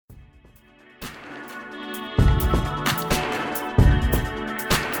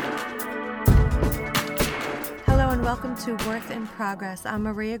welcome to Worth in Progress. I'm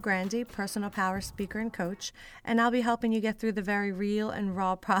Maria Grandi, personal power speaker and coach, and I'll be helping you get through the very real and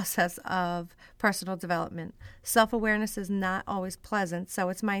raw process of personal development. Self-awareness is not always pleasant, so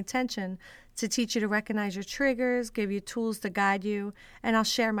it's my intention to teach you to recognize your triggers, give you tools to guide you, and I'll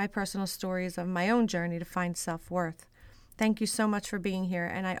share my personal stories of my own journey to find self-worth. Thank you so much for being here,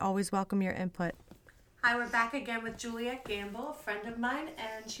 and I always welcome your input. Hi, we're back again with Juliet Gamble, a friend of mine,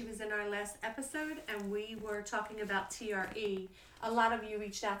 and she was in our last episode, and we were talking about TRE. A lot of you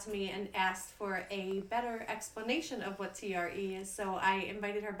reached out to me and asked for a better explanation of what TRE is, so I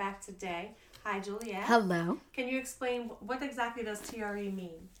invited her back today. Hi, Juliet. Hello. Can you explain what exactly does TRE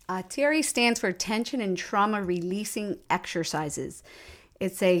mean? TRE stands for Tension and Trauma Releasing Exercises.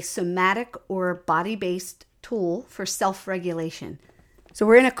 It's a somatic or body-based tool for self-regulation. So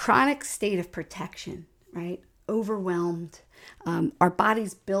we're in a chronic state of protection, right? Overwhelmed. Our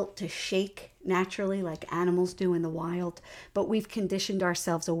body's built to shake naturally like animals do in the wild, but we've conditioned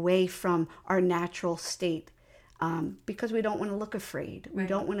ourselves away from our natural state because we don't want to look afraid. Right. We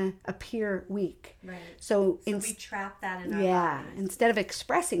don't want to appear weak. Right. So we trap that in our bodies. Instead of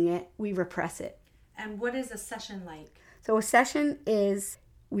expressing it, we repress it. And what is a session like? So a session is,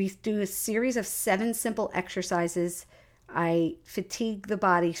 we do a series of 7 simple exercises. I fatigue the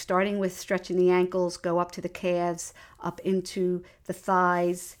body, starting with stretching the ankles, go up to the calves, up into the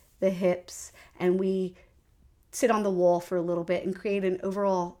thighs, the hips, and we sit on the wall for a little bit and create an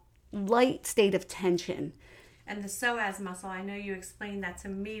overall light state of tension. And the psoas muscle, I know you explained that to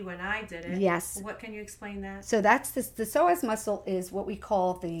me when I did it. Yes. What can you explain that? So that's the psoas muscle is what we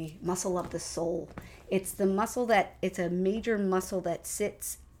call the muscle of the soul. It's the muscle it's a major muscle that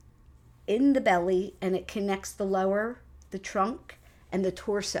sits in the belly, and it connects the trunk, and the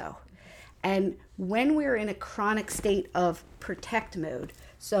torso. And when we're in a chronic state of protect mode,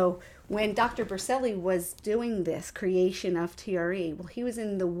 so when Dr. Berceli was doing this creation of TRE, well, he was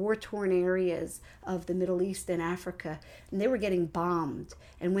in the war-torn areas of the Middle East and Africa, and they were getting bombed.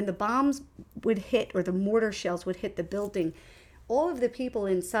 And when the bombs would hit, or the mortar shells would hit the building, all of the people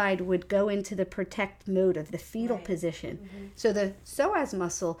inside would go into the protect mode of the fetal position. Mm-hmm. So the psoas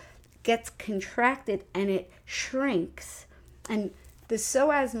muscle gets contracted and it shrinks. And the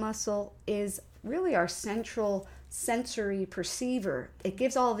psoas muscle is really our central sensory perceiver. It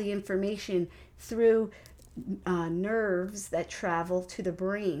gives all the information through nerves that travel to the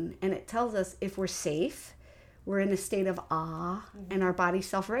brain, and it tells us if we're safe, we're in a state of awe, and our body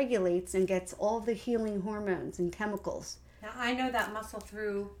self-regulates and gets all the healing hormones and chemicals. Now, I know that muscle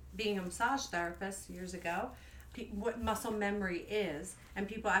through being a massage therapist years ago, what muscle memory is, and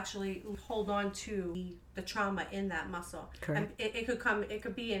people actually hold on to the trauma in that muscle. Correct. And it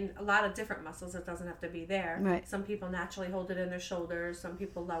could be in a lot of different muscles. It doesn't have to be there. Right. Some people naturally hold it in their shoulders, some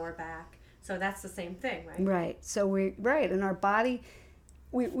people lower back. So that's the same thing, right? Right. So in our body,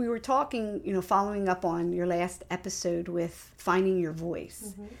 we were talking, following up on your last episode with finding your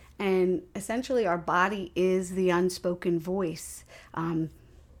voice. Mm-hmm. And essentially our body is the unspoken voice.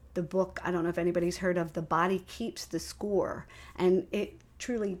 The book, I don't know if anybody's heard of The Body Keeps the Score, and it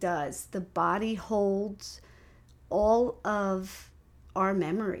truly does. The body holds all of our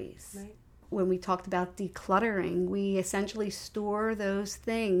memories. Right. When we talked about decluttering, we essentially store those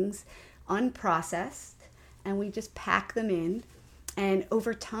things unprocessed, and we just pack them in, and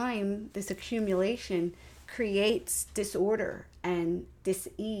over time, this accumulation creates disorder and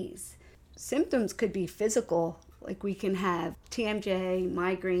dis-ease. Symptoms could be physical, like we can have TMJ,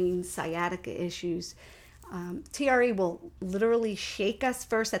 migraines, sciatica issues. TRE will literally shake us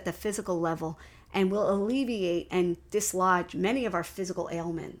first at the physical level and will alleviate and dislodge many of our physical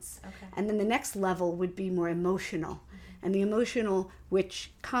ailments. Okay. And then the next level would be more emotional. Mm-hmm. And the emotional,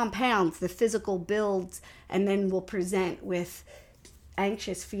 which compounds, the physical builds, and then will present with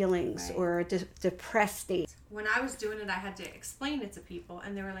anxious feelings, right, or a depressed state. When I was doing it, I had to explain it to people,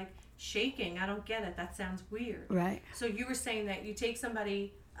 and they were like, shaking, I don't get it, that sounds weird. Right. So you were saying that you take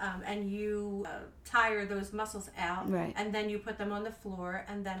somebody and you tire those muscles out, right, and then you put them on the floor,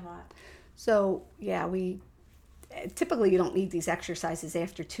 and then what? So we typically, you don't need these exercises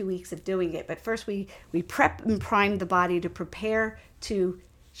after 2 weeks of doing it, but first we prep and prime the body to prepare to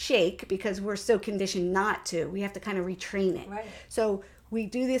shake, because we're so conditioned not to. We have to kind of retrain it. Right. So we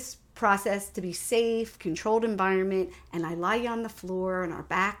do this process to be safe, controlled environment, and I lie you on the floor on our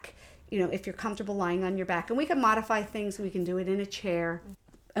back, if you're comfortable lying on your back. And we can modify things. We can do it in a chair.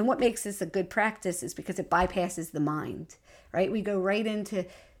 And what makes this a good practice is because it bypasses the mind, right? We go right into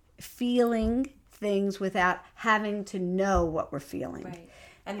feeling things without having to know what we're feeling. Right.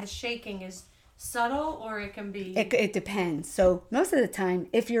 And the shaking is subtle, or it can be... It depends. So most of the time,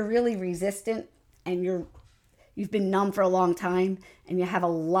 if you're really resistant and you you've been numb for a long time and you have a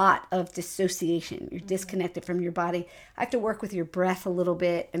lot of dissociation. You're disconnected from your body. I have to work with your breath a little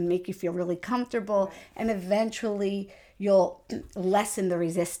bit and make you feel really comfortable. And eventually you'll lessen the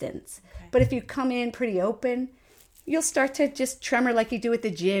resistance. But if you come in pretty open, you'll start to just tremor like you do at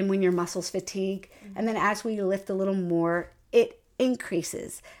the gym when your muscles fatigue. And then as we lift a little more, it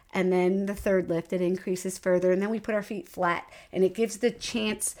increases. And then the third lift, it increases further. And then we put our feet flat. And it gives the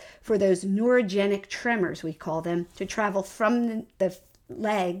chance for those neurogenic tremors, we call them, to travel from the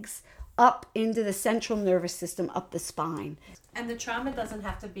legs up into the central nervous system, up the spine. And the trauma doesn't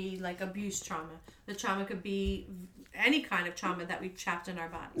have to be like abuse trauma. The trauma could be any kind of trauma that we've trapped in our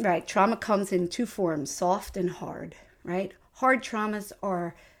body. Right. Trauma comes in two forms, soft and hard, right? Hard traumas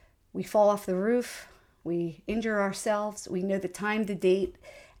are we fall off the roof, we injure ourselves, we know the time, the date,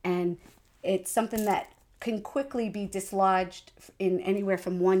 and it's something that can quickly be dislodged in anywhere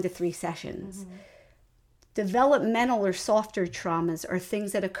from 1 to 3 sessions. Developmental or softer traumas are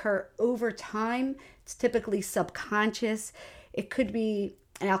things that occur over time. It's typically subconscious. It could be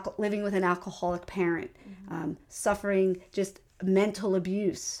living with an alcoholic parent, suffering just mental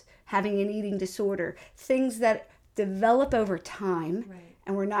abuse, having an eating disorder, things that develop over time,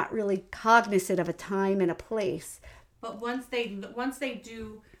 and we're not really cognizant of a time and a place. But once they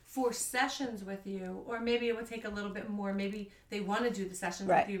do 4 sessions with you, or maybe it would take a little bit more, maybe they want to do the sessions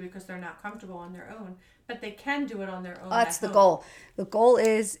with you because they're not comfortable on their own, but they can do it on their own. That's the goal. The goal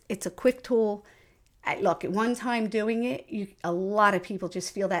is it's a quick tool. Look, at one time doing it, a lot of people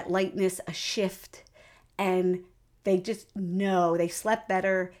just feel that lightness, a shift, and they just know they slept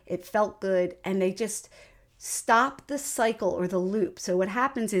better, it felt good, and they just stop the cycle or the loop. So what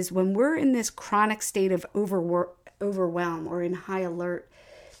happens is when we're in this chronic state of overwhelm or in high alert,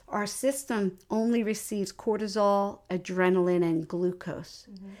 our system only receives cortisol, adrenaline, and glucose.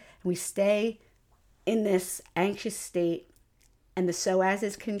 We stay in this anxious state, and the psoas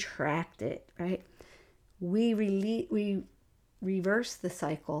is contracted, right? We reverse the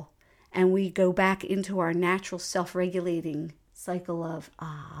cycle, and we go back into our natural self-regulating cycle of,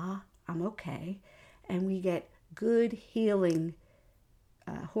 I'm okay. And we get good healing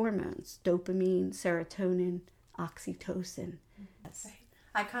hormones, dopamine, serotonin, oxytocin.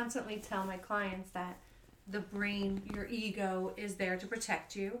 I constantly tell my clients that the brain, your ego, is there to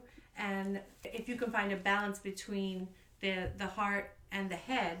protect you. And if you can find a balance between the heart and the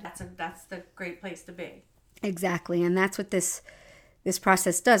head, that's the great place to be. Exactly. And that's what this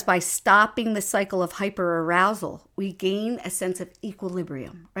process does. By stopping the cycle of hyperarousal, we gain a sense of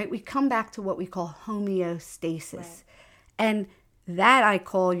equilibrium, right? We come back to what we call homeostasis. Right. And that I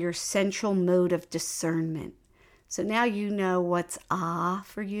call your central mode of discernment. So now you know what's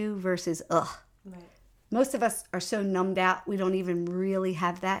for you versus ugh. Right. Most of us are so numbed out, we don't even really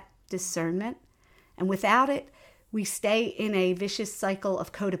have that discernment. And without it, we stay in a vicious cycle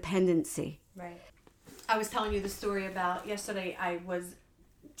of codependency. Right. I was telling you the story about yesterday. I was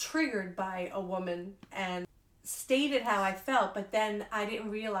triggered by a woman and stated how I felt, but then I didn't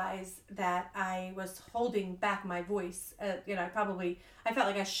realize that I was holding back my voice. I felt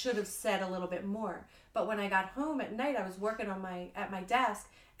like I should have said a little bit more. But when I got home at night, I was working at my desk,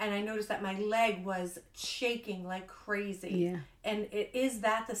 and I noticed that my leg was shaking like crazy. Yeah. And is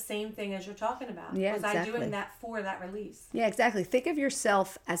that the same thing as you're talking about? Yeah, was exactly. I doing that for that release? Yeah, exactly. Think of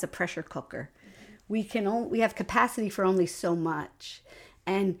yourself as a pressure cooker. We have capacity for only so much,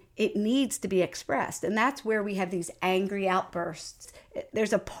 and it needs to be expressed. And that's where we have these angry outbursts.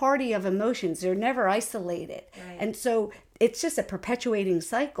 There's a party of emotions. They're never isolated. Right. And so it's just a perpetuating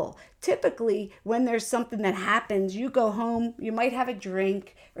cycle. Typically, when there's something that happens, you go home, you might have a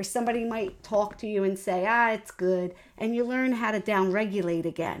drink, or somebody might talk to you and say, it's good, and you learn how to downregulate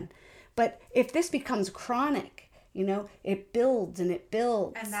again. But if this becomes chronic, it builds and it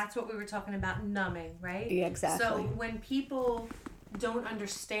builds. And that's what we were talking about, numbing, right? Yeah, exactly. So when people don't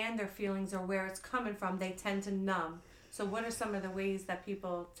understand their feelings or where it's coming from, they tend to numb. So what are some of the ways that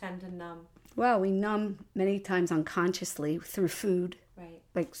people tend to numb? Well, we numb many times unconsciously through food. Right.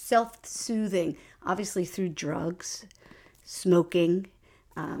 Like self-soothing, obviously through drugs, smoking,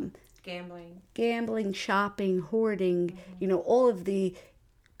 gambling, shopping, hoarding, all of the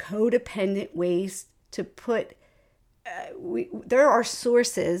codependent ways to put there are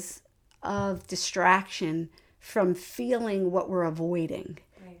sources of distraction from feeling what we're avoiding.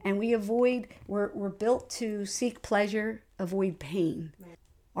 Right. And we're built to seek pleasure, avoid pain. Right.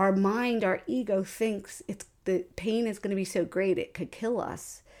 Our mind, our ego thinks the pain is going to be so great it could kill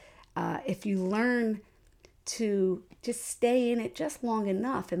us. If you learn to just stay in it just long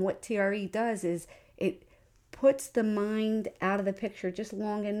enough, and what TRE does is it puts the mind out of the picture just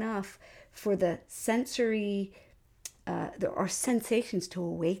long enough for the sensory there are sensations to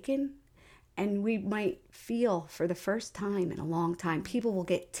awaken. And we might feel for the first time in a long time, people will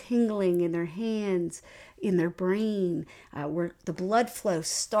get tingling in their hands, in their brain, where the blood flow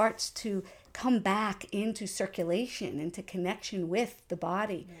starts to come back into circulation, into connection with the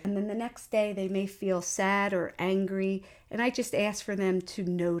body. Yeah. And then the next day they may feel sad or angry. And I just ask for them to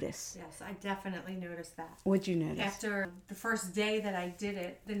notice. Yes, I definitely noticed that. What'd you notice? After the first day that I did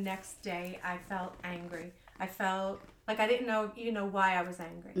it, the next day I felt angry. I felt like I didn't know, why I was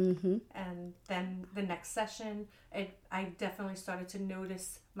angry. Mm-hmm. And then the next session, I definitely started to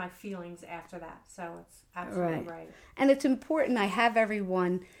notice my feelings after that. So it's absolutely right. And it's important. I have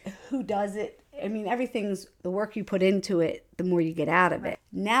everyone who does it. I mean, everything's the work you put into it, the more you get out of it.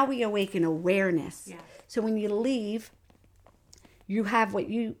 Now we awaken awareness. Yeah. So when you leave, you have what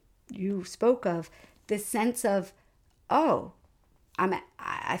you spoke of, this sense of, oh,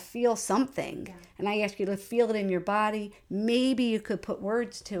 I feel something. Yeah. And I ask you to feel it in your body. Maybe you could put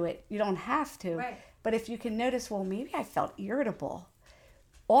words to it. You don't have to. Right. But if you can notice, well, maybe I felt irritable.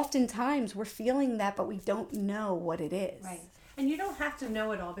 Oftentimes we're feeling that, but we don't know what it is. Right. And you don't have to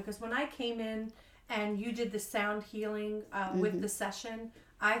know it all, because when I came in and you did the sound healing with the session,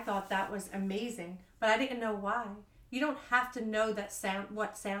 I thought that was amazing, but I didn't know why. You don't have to know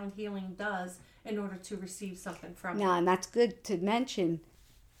what sound healing does in order to receive something from it. No, and that's good to mention.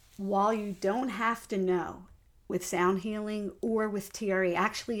 While you don't have to know with sound healing or with TRE,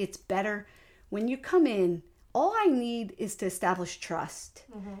 actually it's better when you come in. All I need is to establish trust.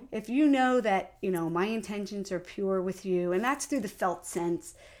 Mm-hmm. If you know that, my intentions are pure with you, and that's through the felt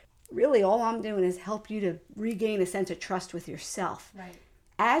sense, really all I'm doing is help you to regain a sense of trust with yourself. Right.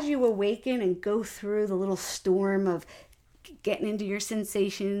 As you awaken and go through the little storm of getting into your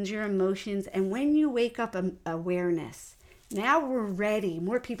sensations, your emotions, and when you wake up awareness, now we're ready.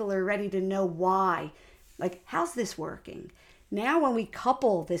 More people are ready to know why. Like, how's this working? Now when we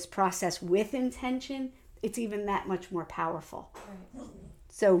couple this process with intention, it's even that much more powerful. Right.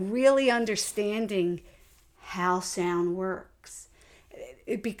 So really understanding how sound works.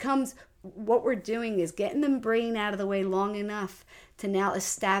 It becomes, what we're doing is getting the brain out of the way long enough to now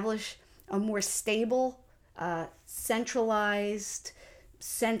establish a more stable, centralized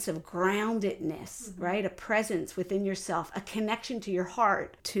sense of groundedness, right? A presence within yourself, a connection to your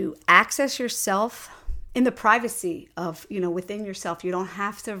heart, to access yourself in the privacy of, within yourself. You don't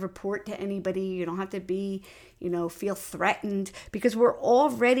have to report to anybody. You don't have to be, feel threatened, because we're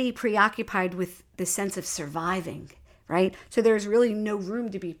already preoccupied with the sense of surviving, right? So there's really no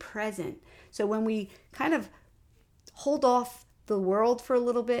room to be present. So when we kind of hold off the world for a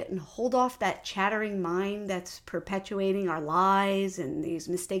little bit and hold off that chattering mind that's perpetuating our lies and these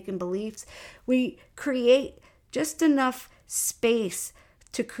mistaken beliefs, we create just enough space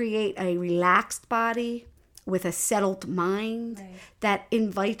to create a relaxed body with a settled mind that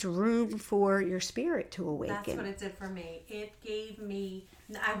invites room for your spirit to awaken. That's what it did for me. It gave me,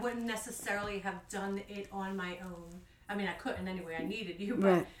 I wouldn't necessarily have done it on my own. I mean, I couldn't anyway. I needed you,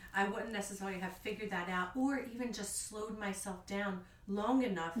 but I wouldn't necessarily have figured that out, or even just slowed myself down long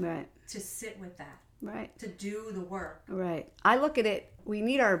enough to sit with that, to do the work. Right. I look at it, we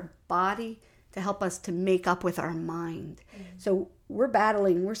need our body to help us to make up with our mind. Mm-hmm. So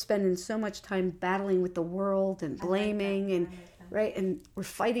we're spending so much time battling with the world and blaming and we're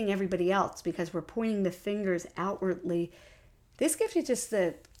fighting everybody else because we're pointing the fingers outwardly. This gives you just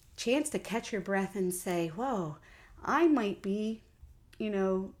the chance to catch your breath and say, whoa, I might be,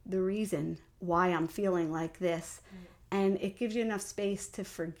 the reason why I'm feeling like this. And it gives you enough space to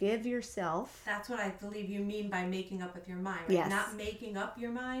forgive yourself. That's what I believe you mean by making up with your mind. Right? Yes. Not making up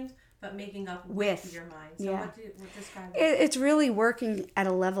your mind, but making up with your mind. So what describe it? It's really working at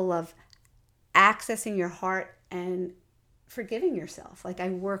a level of accessing your heart and forgiving yourself. Like, I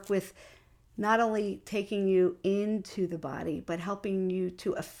work with not only taking you into the body, but helping you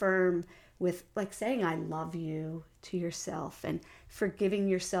to affirm with, like, saying I love you to yourself and forgiving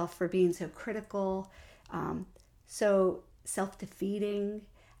yourself for being so critical, so self-defeating.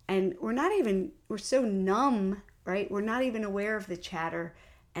 And we're so numb, right? We're not even aware of the chatter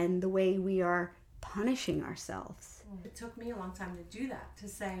and the way we are punishing ourselves. It took me a long time to do that, to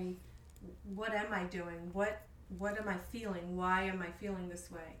say, what am I doing? What am I feeling? Why am I feeling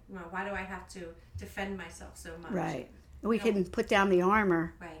this way? Why do I have to defend myself so much? Right. We can put down the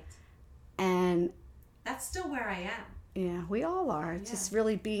armor. Right. And that's still where I am. Yeah, we all are. It's just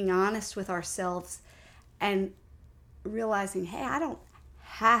really being honest with ourselves and realizing, hey, I don't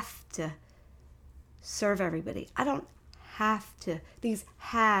have to serve everybody. I don't have to. These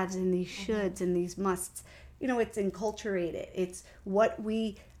haves and these shoulds and these musts, it's enculturated. It's what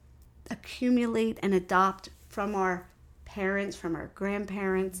we accumulate and adopt from our parents, from our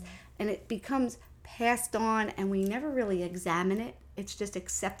grandparents, and it becomes passed on, and we never really examine it. It's just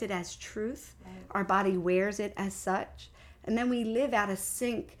accepted as truth. Right. Our body wears it as such, and then we live out of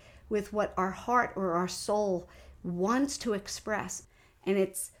sync with what our heart or our soul wants to express. And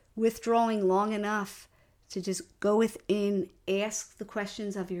it's withdrawing long enough to just go within, ask the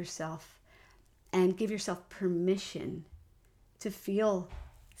questions of yourself, and give yourself permission to feel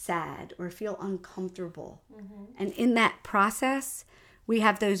sad or feel uncomfortable. And in that process, we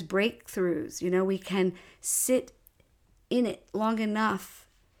have those breakthroughs. We can sit in it long enough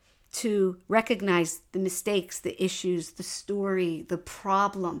to recognize the mistakes, the issues, the story, the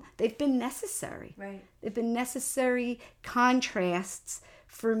problem. They've been necessary. Right. They've been necessary contrasts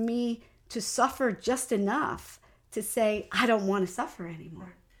for me to suffer just enough to say, I don't want to suffer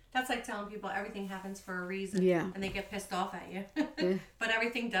anymore. That's like telling people everything happens for a reason. Yeah. And they get pissed off at you. Yeah. But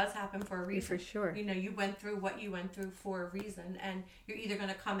everything does happen for a reason. For sure. You went through what you went through for a reason. And you're either going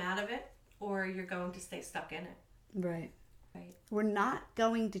to come out of it or you're going to stay stuck in it. Right. Right. We're not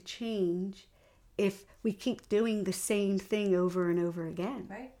going to change if we keep doing the same thing over and over again.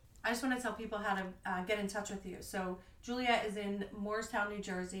 Right. I just want to tell people how to get in touch with you. So Juliet is in Moorestown, New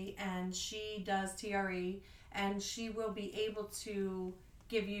Jersey, and she does TRE, and she will be able to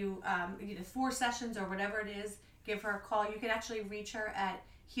give you either 4 sessions or whatever it is. Give her a call. You can actually reach her at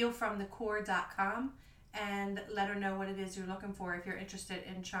healfromthecore.com and let her know what it is you're looking for if you're interested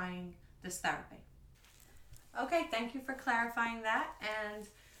in trying this therapy. Okay, thank you for clarifying that, and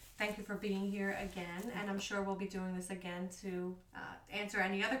thank you for being here again. And I'm sure we'll be doing this again to answer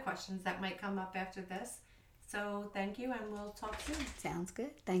any other questions that might come up after this. So thank you, and we'll talk soon. Sounds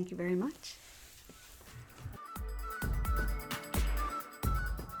good. Thank you very much.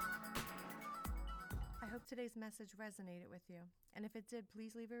 I hope today's message resonated with you. And if it did,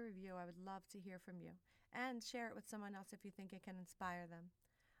 please leave a review. I would love to hear from you. And share it with someone else if you think it can inspire them.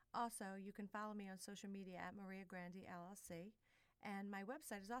 Also, you can follow me on social media at Maria Grande LLC. And my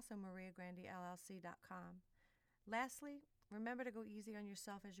website is also mariagrandellc.com. Lastly, remember to go easy on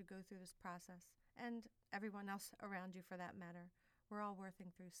yourself as you go through this process. And everyone else around you for that matter. We're all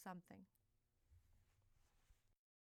working through something.